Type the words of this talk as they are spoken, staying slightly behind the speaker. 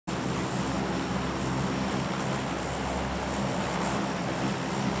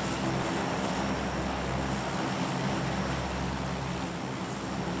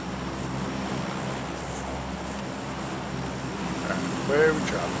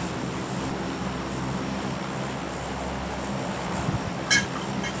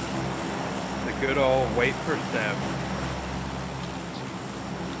Good old wait for step.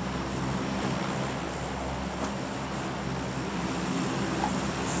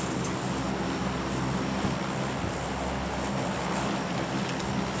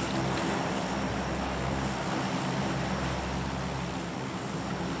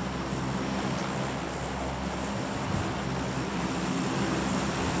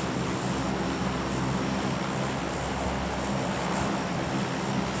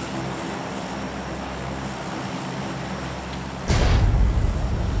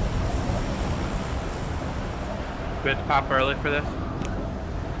 Good to pop early for this?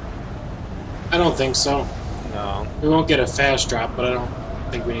 I don't think so. No. We won't get a fast drop, but I don't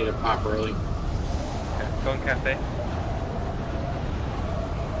think we need to pop early. Okay, go in cafe.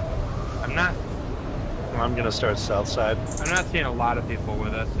 I'm gonna start south side. I'm not seeing a lot of people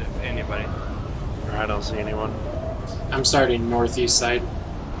with us, if anybody. I don't see anyone. I'm starting northeast side.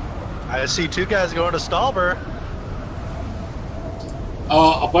 I see two guys going to Stallber.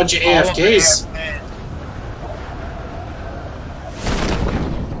 Oh, a bunch of AFKs.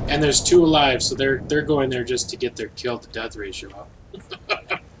 And there's 2 alive, so they're going there just to get their kill to death ratio up.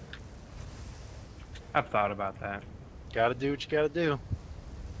 I've thought about that. Gotta do what you gotta do.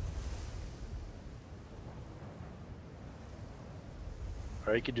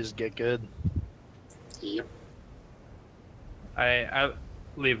 Or you could just get good. Yep. I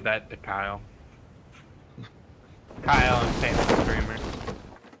leave that to Kyle. Kyle and famous streamer.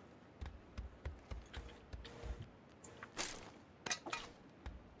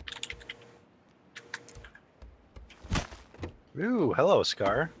 Ooh, hello,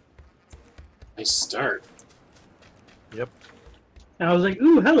 Scar. Nice start. Yep. I was like,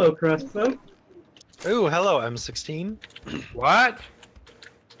 ooh, hello, crossbow. Ooh, hello, M16. What?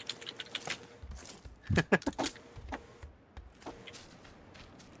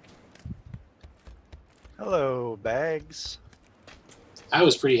 Hello, Bags. I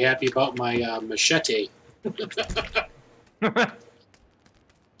was pretty happy about my machete.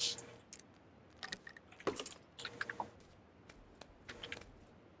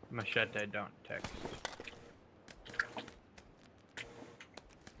 Machete don't text.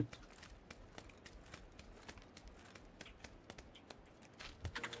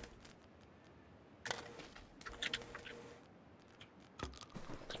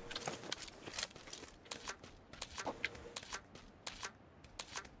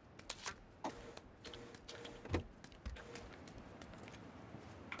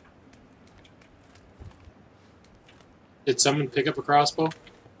 Did someone pick up a crossbow?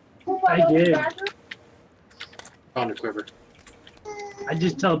 I did. Found a quiver. I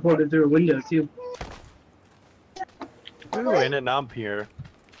just teleported through a window, too. Ooh, ain't it numb here?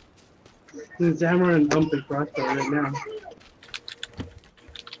 Since I'm running pump and crossbow right now.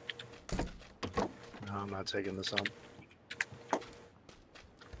 No, I'm not taking this on.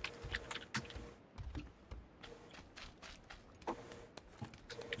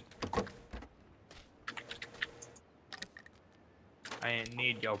 I ain't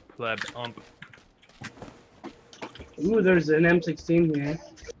need your pleb ump. Ooh, there's an M16 here.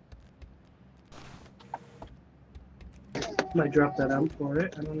 Might drop that ump for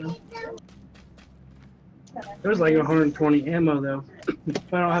it, I don't know. There's like 120 ammo though.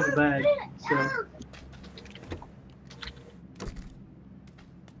 I don't have a bag, so.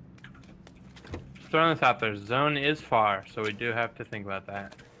 Throwing this out there, zone is far, so we do have to think about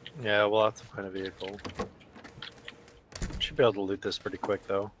that. Yeah, we'll have to find a vehicle. Should be able to loot this pretty quick,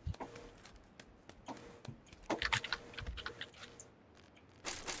 though.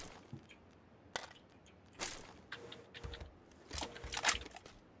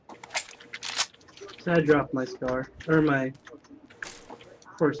 So I dropped my scar, or my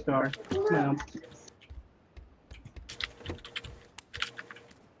first scar. No.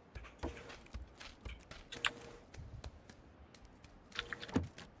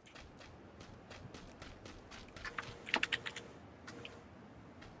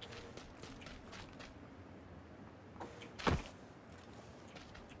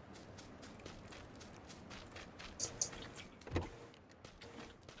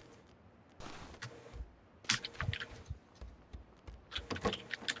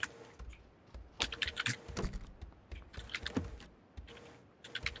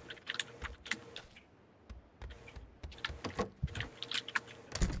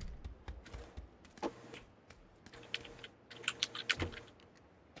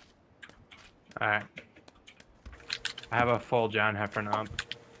 Alright. I have a full John Heffern ump.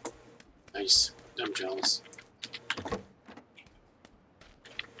 Nice. I'm jealous.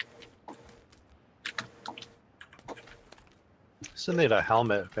 Still need a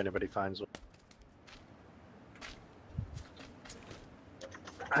helmet if anybody finds one.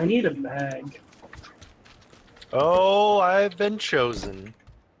 I need a bag. Oh, I've been chosen.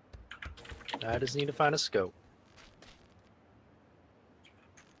 I just need to find a scope.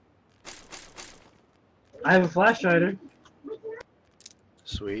 I have a flashlighter.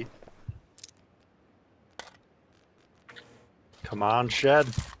 Sweet. Come on, shed.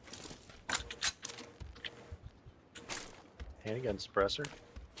 Handgun suppressor.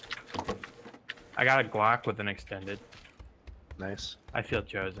 I got a Glock with an extended. Nice. I feel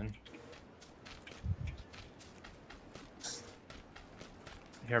chosen.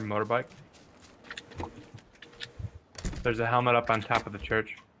 Here, motorbike. There's a helmet up on top of the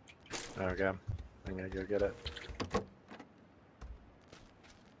church. Okay. I'm gonna go get it.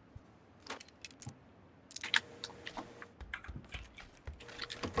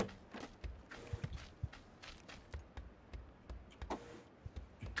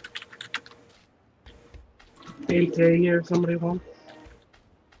 AK here, somebody wants.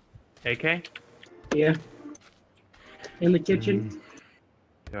 AK? Yeah. In the kitchen.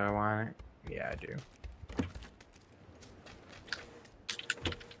 Do I want it? Yeah, I do.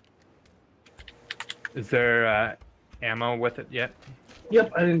 Is there ammo with it yet?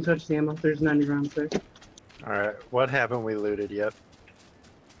 Yep, I didn't touch the ammo. There's 90 rounds there. Alright, what haven't we looted yet?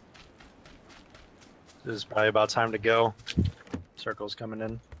 This is probably about time to go. Circle's coming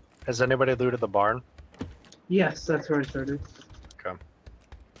in. Has anybody looted the barn? Yes, that's where I started. Okay.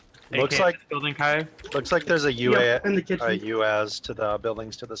 AK Looks in like this building, Kai. looks like there's a Yep, in the kitchen. UAS to the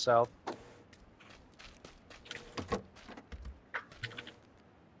buildings to the south.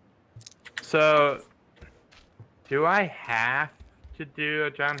 So, do I have to do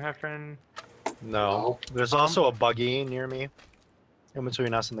a John Heffron? No. There's also a buggy near me, in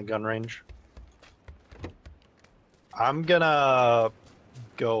between us and the gun range. I'm gonna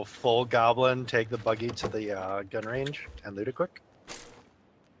go full goblin, take the buggy to the gun range, and loot it quick.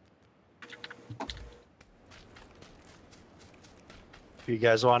 If you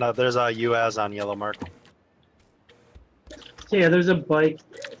guys wanna, there's a UAS on yellow mark. Yeah, there's a bike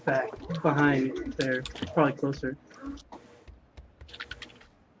back behind there. Probably closer.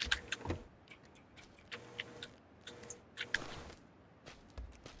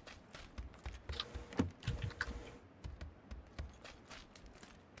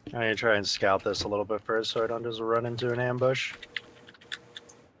 I'm gonna try and scout this a little bit first so I don't just run into an ambush.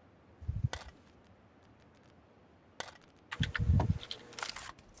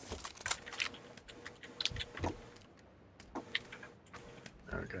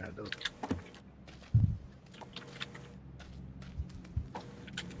 Okay, it doesn't.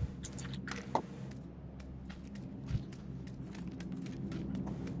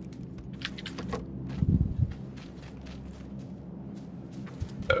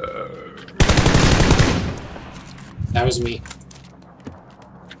 That was me.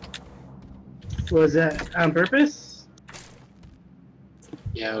 Was that on purpose?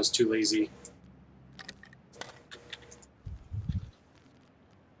 Yeah, I was too lazy.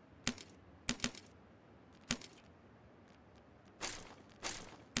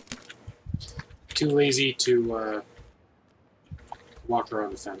 Too lazy to walk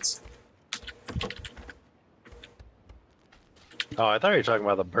around the fence. Oh, I thought you were talking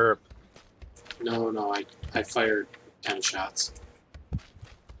about the burp. No, I fired 10 shots.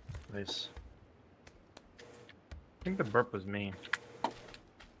 Nice. I think the burp was me.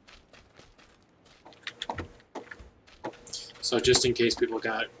 So just in case people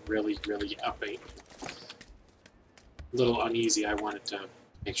got really uppy, a little uneasy, I wanted to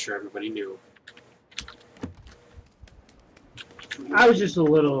make sure everybody knew. I was just a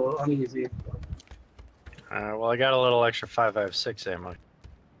little uneasy. Well, I got a little extra 5.56 ammo.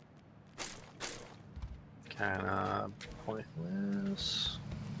 Kinda pointless.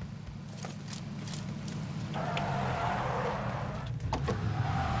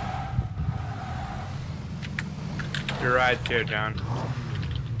 Your ride's here, John.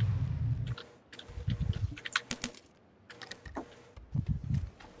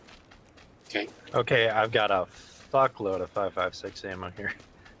 Okay. Okay, I've got a fuckload of 5.56 ammo here.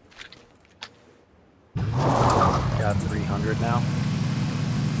 Got 300 now.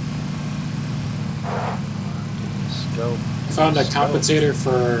 Scope. Found a compensator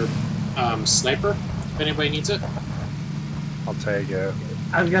for sniper, if anybody needs it. I'll take it.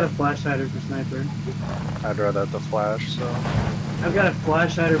 I've got a flashlighter for sniper. I'd rather have the flash, so. I've got a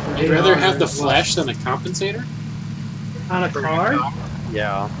flashlighter for I'd rather AR have the as well. flash than a compensator? On a car?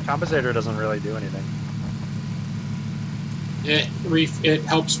 Yeah, compensator doesn't really do anything. It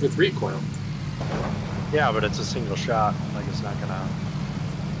helps with recoil. Yeah, but it's a single shot. Like, it's not gonna.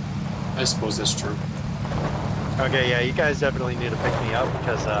 I suppose that's true. Okay, yeah, you guys definitely need to pick me up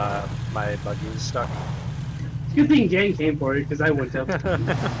because my buggy is stuck. It's a good thing Jan came for it, because I wouldn't have.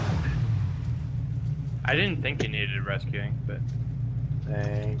 I didn't think you needed rescuing, but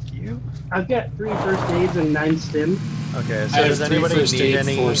Thank you. I've got 3 first aids and 9 stim. Okay, I so have does 3 anybody first need aid,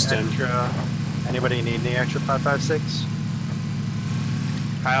 any 4 stim. extra? Anybody need any extra 5.56?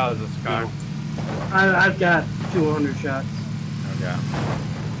 Kyle has a scar. No. I've got 200 shots. Okay.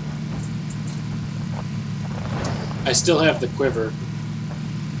 I still have the quiver.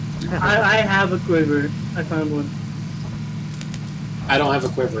 I have a quiver. I found one. I don't have a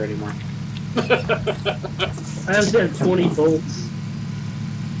quiver anymore. I have 20 bolts.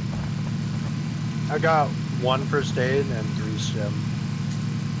 I got 1 first aid and 3 stim.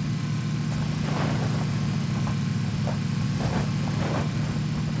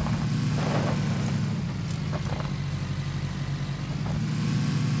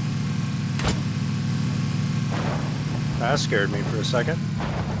 That scared me for a second.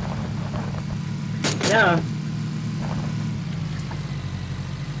 Yeah.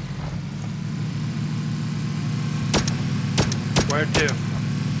 Where to?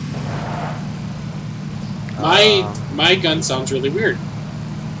 My gun sounds really weird.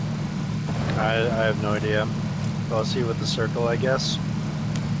 I have no idea. I'll see with the circle, I guess.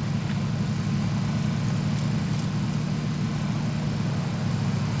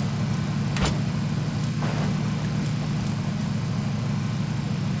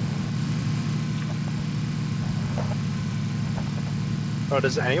 Oh,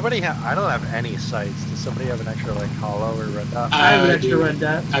 does anybody have... I don't have any sights. Does somebody have an extra, like, hollow or red dot? I have an I extra do. red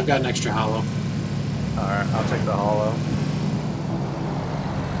dot. I've got an extra hollow. Alright, I'll take the hollow.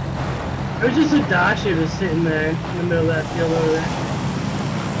 There's just a Dacia just sitting there in the middle of that field over there.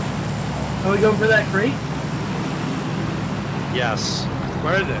 Are we going for that crate? Yes.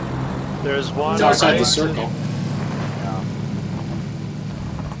 Where is it? There's one... It's outside right- the circle. Yeah.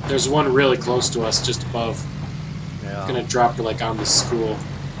 There's one really close to us, just above. Yeah. It's gonna drop like on the school.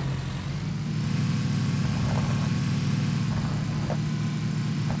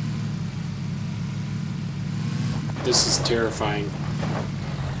 This is terrifying.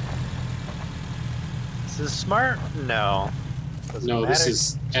 Is this smart? No. Doesn't No, this matter.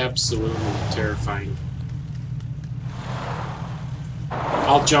 is absolutely terrifying.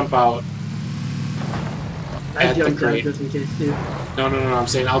 I'll jump out. I At the jumped out crate. just in case too. No, I'm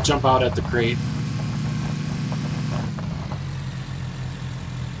saying I'll jump out at the crate.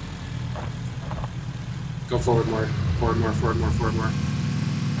 Go forward more. Forward more, forward more, forward more.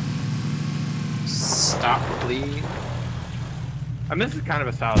 Stop. Please. I mean, this is kind of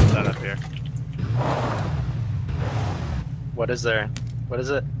a solid setup here. What is there? What is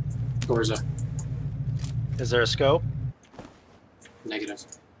it? Gorza. Is there a scope? Negative.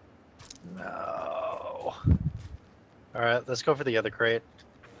 No. Alright, let's go for the other crate.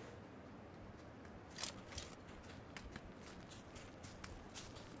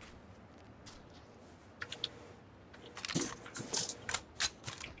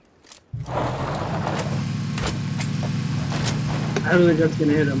 I don't think that's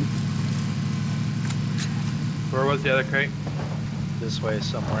gonna hit him. Where was the other crate? This way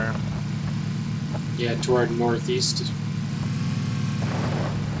somewhere. Yeah, toward northeast.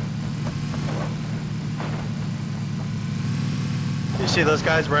 You see those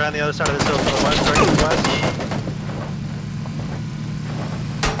guys right on the other side of this hill to the west, right to the west?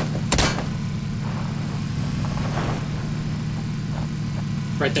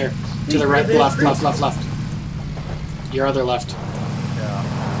 Right there. To the right, left, left, left, left. Your other left. Yeah.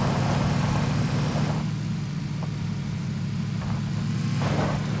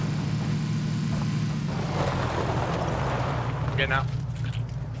 Getting out.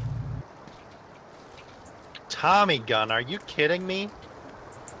 Tommy gun, are you kidding me?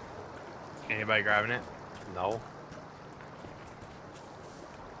 Anybody grabbing it? No.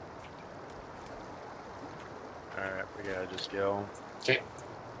 Alright, we gotta just go. Okay.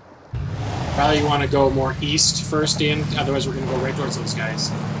 Probably want to go more east first in, otherwise we're going to go right towards those guys.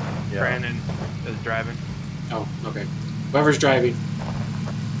 Yeah. Brandon is driving. Oh, okay. Whoever's driving.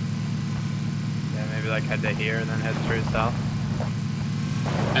 Yeah, maybe like head to here and then head straight south.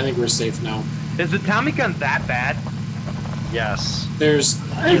 I think we're safe now. Is the Tommy gun that bad? Yes. There's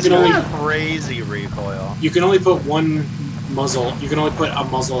you It's can only not. Crazy recoil. put one muzzle. You can only put a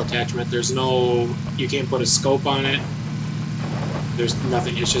muzzle attachment. There's no you can't put a scope on it. There's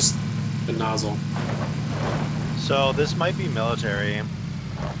nothing. It's just the nozzle. So this might be military.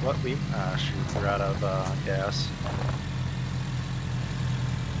 What we shoot, we're out of gas.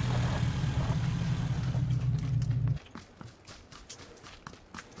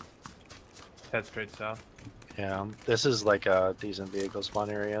 Head straight south. Yeah, this is like a decent vehicle spawn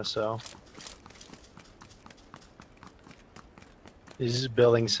area, so. These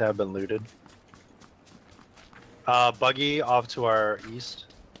buildings have been looted. Buggy off to our east.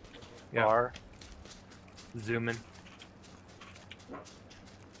 Yeah. Bar. Zooming.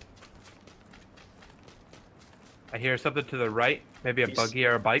 I hear something to the right. Maybe a buggy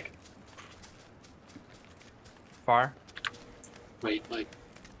or a bike. Far. Wait, like,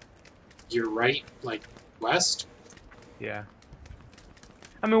 you're right, like, west? Yeah.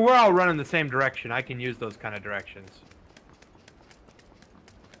 I mean, we're all running the same direction. I can use those kind of directions.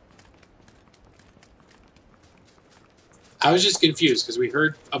 I was just confused because we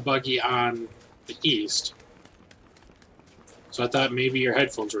heard a buggy on the east. So I thought maybe your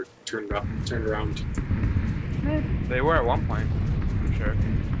headphones were turned around. They were at one point, I'm sure.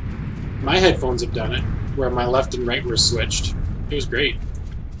 My headphones have done it, where my left and right were switched. It was great.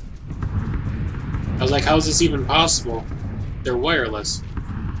 I was like, how is this even possible? They're wireless.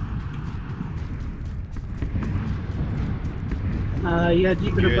 Yeah,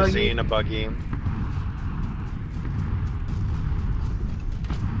 Jeep and a You're buggy. seeing a buggy.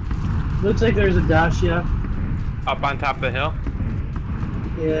 Looks like there's a Dacia. Up on top of the hill.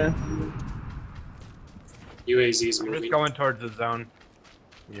 Yeah. UAZ's I'm moving. just going towards the zone.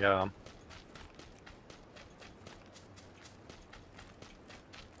 Yeah.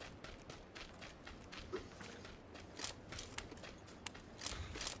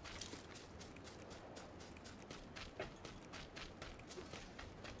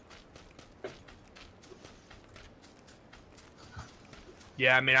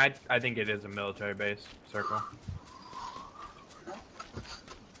 Yeah, I mean, I think it is a military base circle.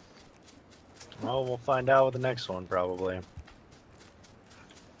 Well, we'll find out with the next one, probably.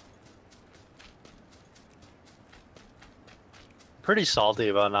 Pretty salty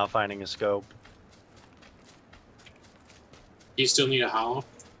about not finding a scope. You still need a hollow?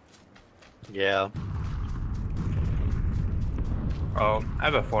 Yeah. Oh, I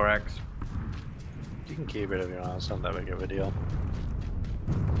have a 4X. You can keep it if you want. It's not that big of a deal.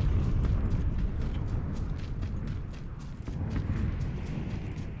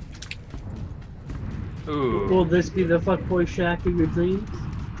 Ooh. Will this be the fuckboy shack of your dreams?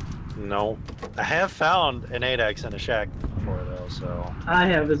 No. I have found an 8X in a shack before, though, so. I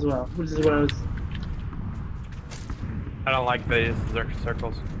have as well, which is what I was. I don't like these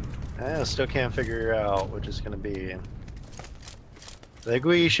circles. I still can't figure out which is going to be. I think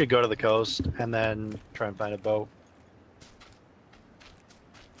we should go to the coast and then try and find a boat.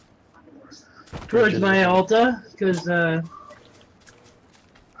 Towards my Alta, because,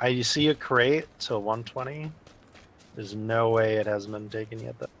 I see a crate, so 120. There's no way it hasn't been taken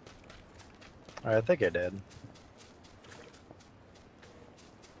yet, though. I think it did.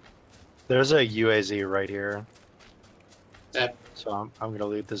 There's a UAZ right here. That So I'm gonna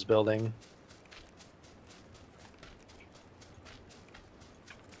loot this building.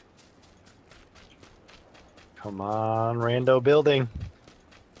 Come on, rando building.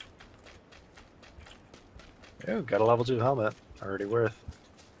 Oh, got a level 2 helmet. Already worth.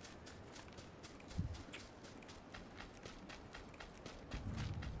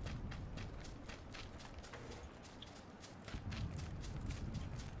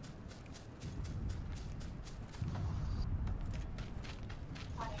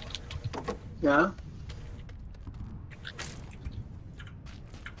 yeah.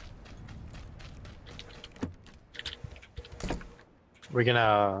 We're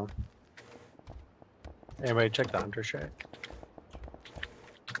gonna. Anybody check the hunter shack?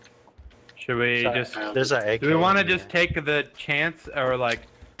 Should we So, just... There's a AK. Do we want to in just here. take the chance, or like...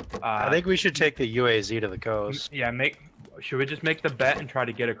 I think we should take the UAZ to the coast. Yeah, should we just make the bet and try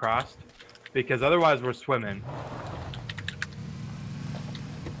to get across? Because otherwise we're swimming.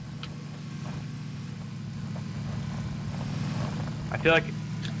 I feel like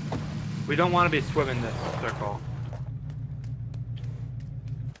we don't want to be swimming this circle.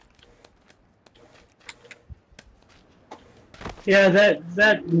 Yeah,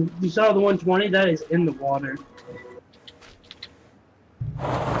 that you saw the 120. That is in the water.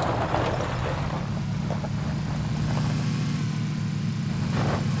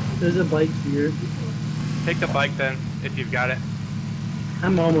 There's a bike here. Take the bike then, if you've got it.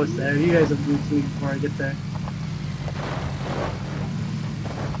 I'm almost there. You guys have booted me before I get there.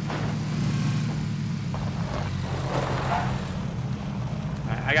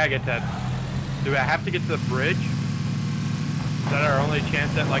 I gotta get that. Do I have to get to the bridge? Is that our only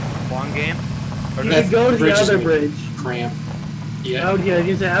chance at like long game? Or You does- could go to the bridge is other good. bridge. cramp. I Yeah, would,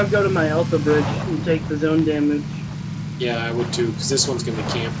 I would go to my Alta bridge and take the zone damage. yeah, I would too, because this one's gonna be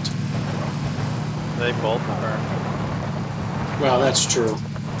camped. They both are. Well, that's true.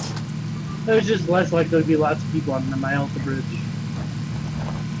 There's just less likely to be lots of people on the Myalta Bridge.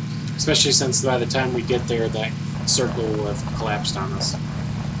 Especially since by the time we get there, that circle will have collapsed on us.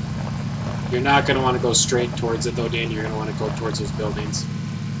 You're not going to want to go straight towards it, though, Dan. You're going to want to go towards those buildings.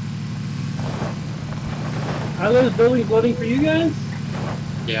 Are those buildings loading for you guys?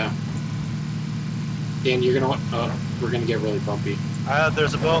 Yeah. Dan, you're going to... we're going to get really bumpy.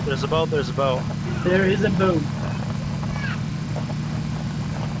 There's a boat, there's a boat, there's a boat. There is a boat.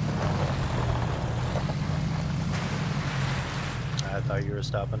 I thought you were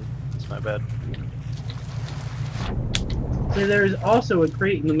stopping. It's my bad. So there's also a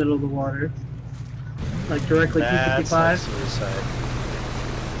crate in the middle of the water. Like directly That's like 255. suicide.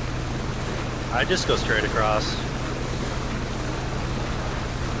 I just go straight across.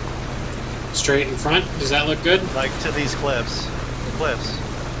 Straight in front? Does that look good? Like to these cliffs. The cliffs.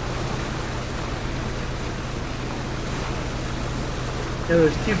 Yeah,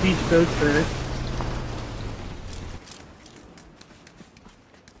 there's 2 beach boats there.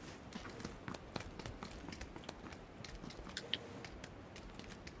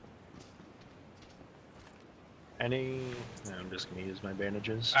 Any... No, I'm just gonna use my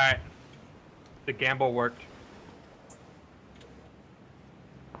bandages. Alright. The gamble worked.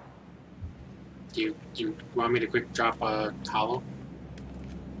 Do you want me to quick drop a hollow?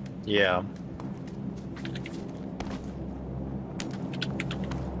 Yeah.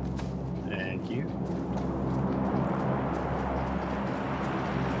 Thank you.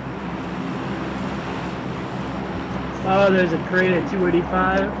 Oh, there's a crate at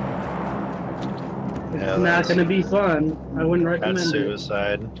 285. It's Yeah, not that's- going to be fun. I wouldn't recommend That's it.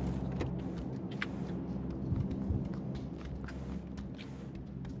 suicide.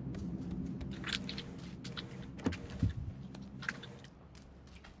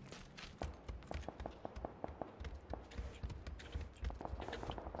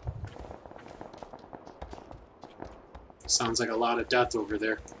 Sounds like a lot of death over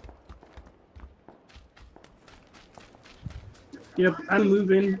there. Yep, I'm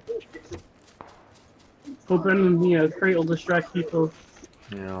moving. Hoping crate will distract people.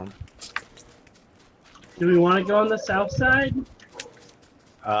 Yeah. Do we want to go on the south side?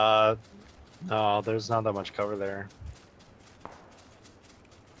 No, there's not that much cover there.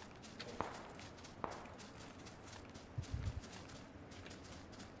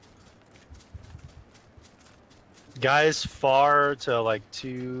 Guys far to like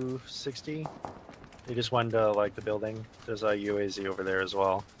 260. They just went to like the building. There's a UAZ over there as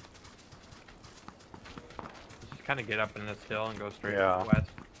well. Just kind of get up in this hill and go straight Yeah.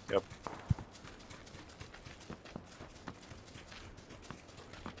 west. Yep.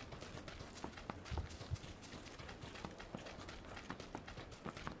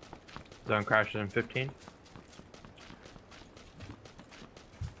 Zone crashes in 15.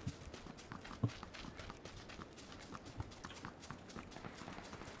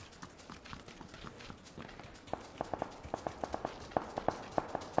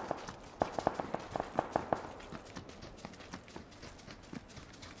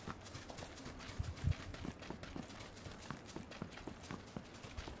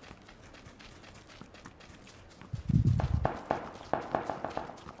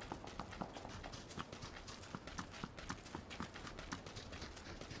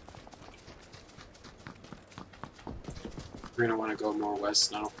 We're gonna want to go more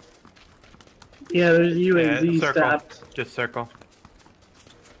west now. Yeah, there's a UAZ circle. stopped. Just circle.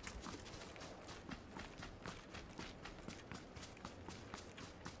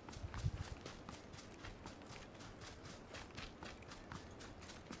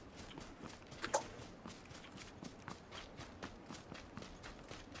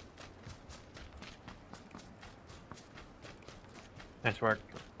 Nice work.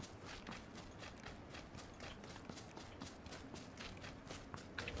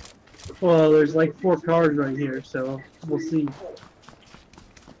 Well, there's like 4 cars right here, so we'll see.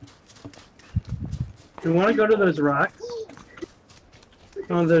 Do we want to go to those rocks?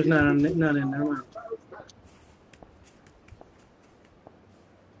 Oh, there's not in there.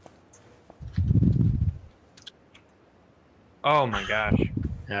 Oh my gosh.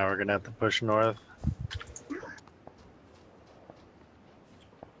 Yeah, we're gonna have to push north.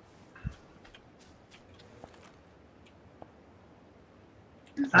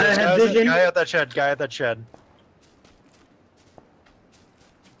 I There's have guys- vision. Guy at that shed. Guy at that shed.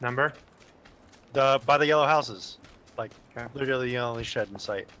 Number? By the yellow houses. Like Okay. literally the only shed in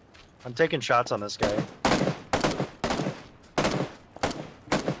sight. I'm taking shots on this guy.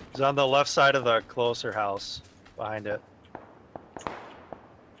 He's on the left side of the closer house. Behind it.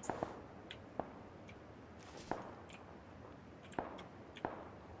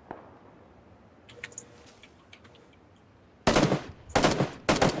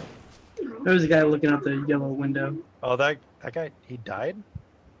 There was a guy looking out the yellow window. Oh, that guy, he died?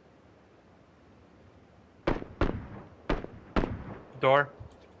 Door.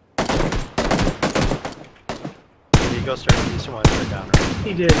 Did he go straight east or one straight down? Right?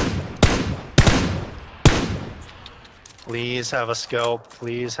 He did. Please have a scope.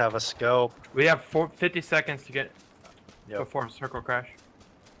 Please have a scope. We have 50 seconds to get Yep. before circle crash.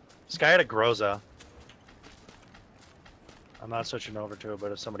 This guy had a Groza. I'm not switching over to it,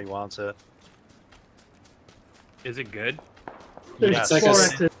 but if somebody wants it. Is it good? There's Yes, like 4 a-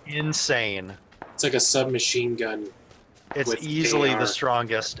 exits. insane. It's like a submachine gun. It's With easily AR. the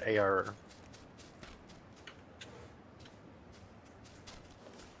strongest AR.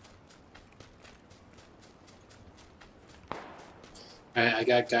 I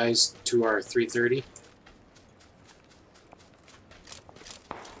got guys to our 330.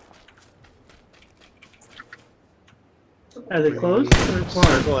 Are they close or far?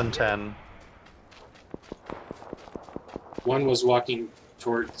 Circle in 10. One was walking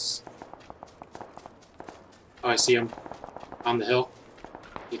towards. Oh, I see him on the hill.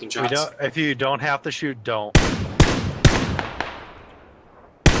 Taking We shots. don't, if you don't have to shoot, don't.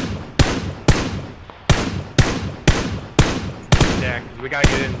 Yeah, 'cause we gotta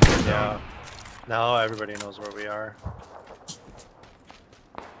get in. Yeah. Now everybody knows where we are.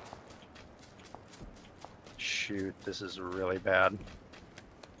 Shoot, this is really bad.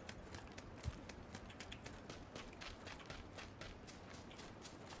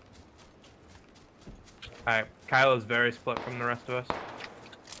 Alright, Kyle is very split from the rest of us.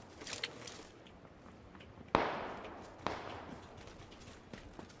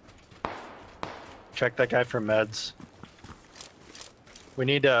 Check that guy for meds. We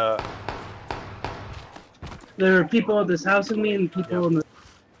need to. There are people at this house with me and people in the.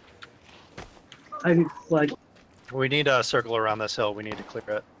 I'm like. We need to circle around this hill. We need to clear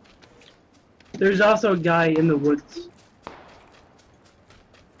it. There's also a guy in the woods.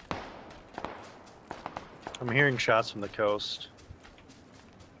 I'm hearing shots from the coast.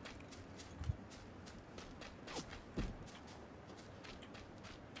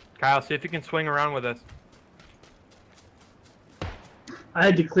 Kyle, see if you can swing around with us. I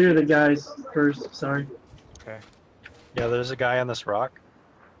had to clear the guys first. Sorry. Okay. Yeah, there's a guy on this rock.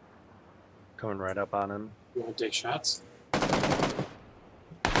 Coming right up on him. You want to take shots?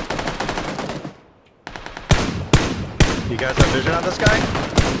 You guys have vision on this guy?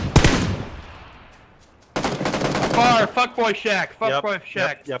 Far, fuckboy shack, fuckboy Yep,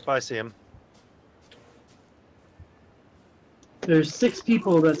 shack. yep, I see him. There's 6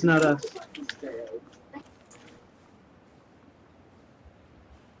 people. That's not us.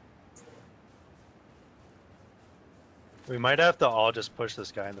 We might have to all just push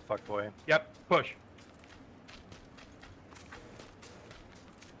this guy in the fuckboy. Yep, push.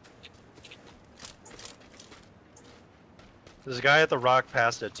 There's a guy at the rock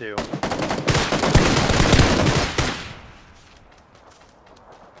past it too.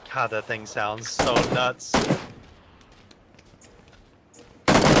 God, that thing sounds so nuts.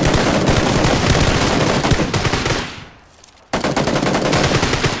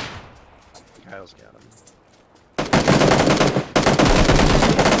 Kyle's got him.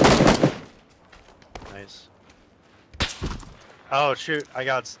 Nice. Oh shoot! I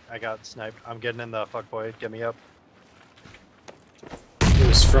got sniped. I'm getting in the fuckboy. Get me up. It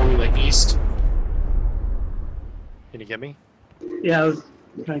was from the east. Can you get me? Yeah, I was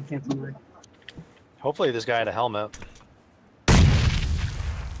trying to cancel mine. Hopefully this guy had a helmet.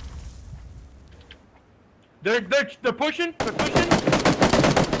 They're pushing. They're pushing.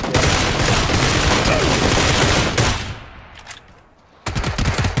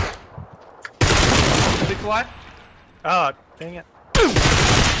 Six alive. Oh, dang it.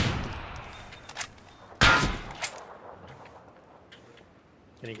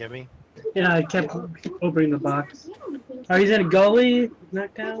 Can you get me? Yeah, I kept opening the box. Oh, he's in a gully.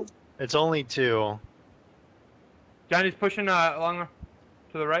 Knocked down. It's only 2. Johnny's pushing along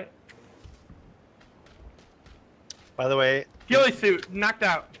to the right. By the way, Ghillie suit knocked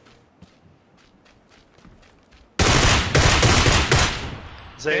out.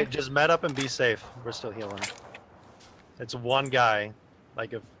 Zay, Okay. just med up and be safe. We're still healing. It's one guy.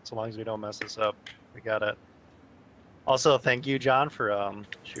 Like, if so long as we don't mess this up, we got it. Also, thank you, John, for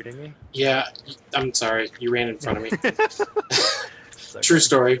shooting me. Yeah, I'm sorry. You ran in front of me. It's okay. True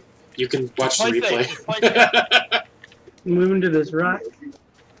story. You can watch the Play safe, replay. play safe. Moving to this rock.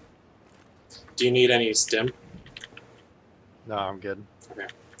 Do you need any stim? No, I'm good.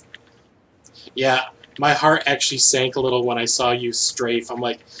 Yeah, my heart actually sank a little when I saw you strafe. I'm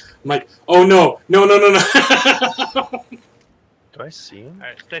like, oh no, no. Do I see him?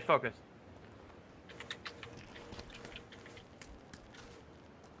 Alright, stay focused.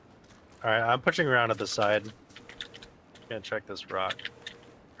 Alright, I'm pushing around at the side. Gonna check this rock.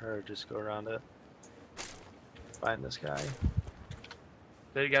 Or just go around it. Find this guy.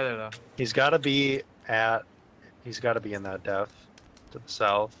 Stay together though. He's gotta be in that depth to the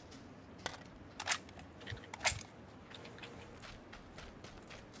south.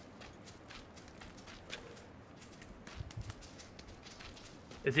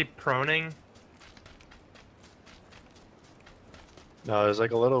 Is he proning? No, there's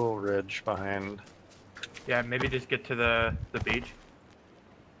like a little ridge behind. Yeah, maybe just get to the beach.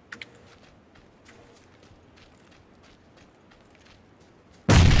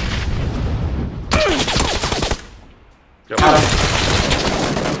 Go.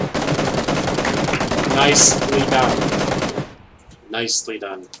 Nicely done. Nicely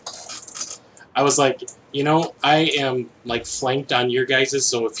done. I was like, you know, I am like flanked on your guys's,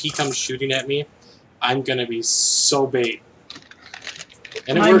 so if he comes shooting at me, I'm gonna be so bait.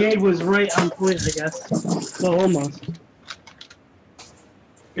 And it My worked. nade was right on point, I guess. So almost.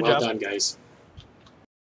 Good Well job. done, guys.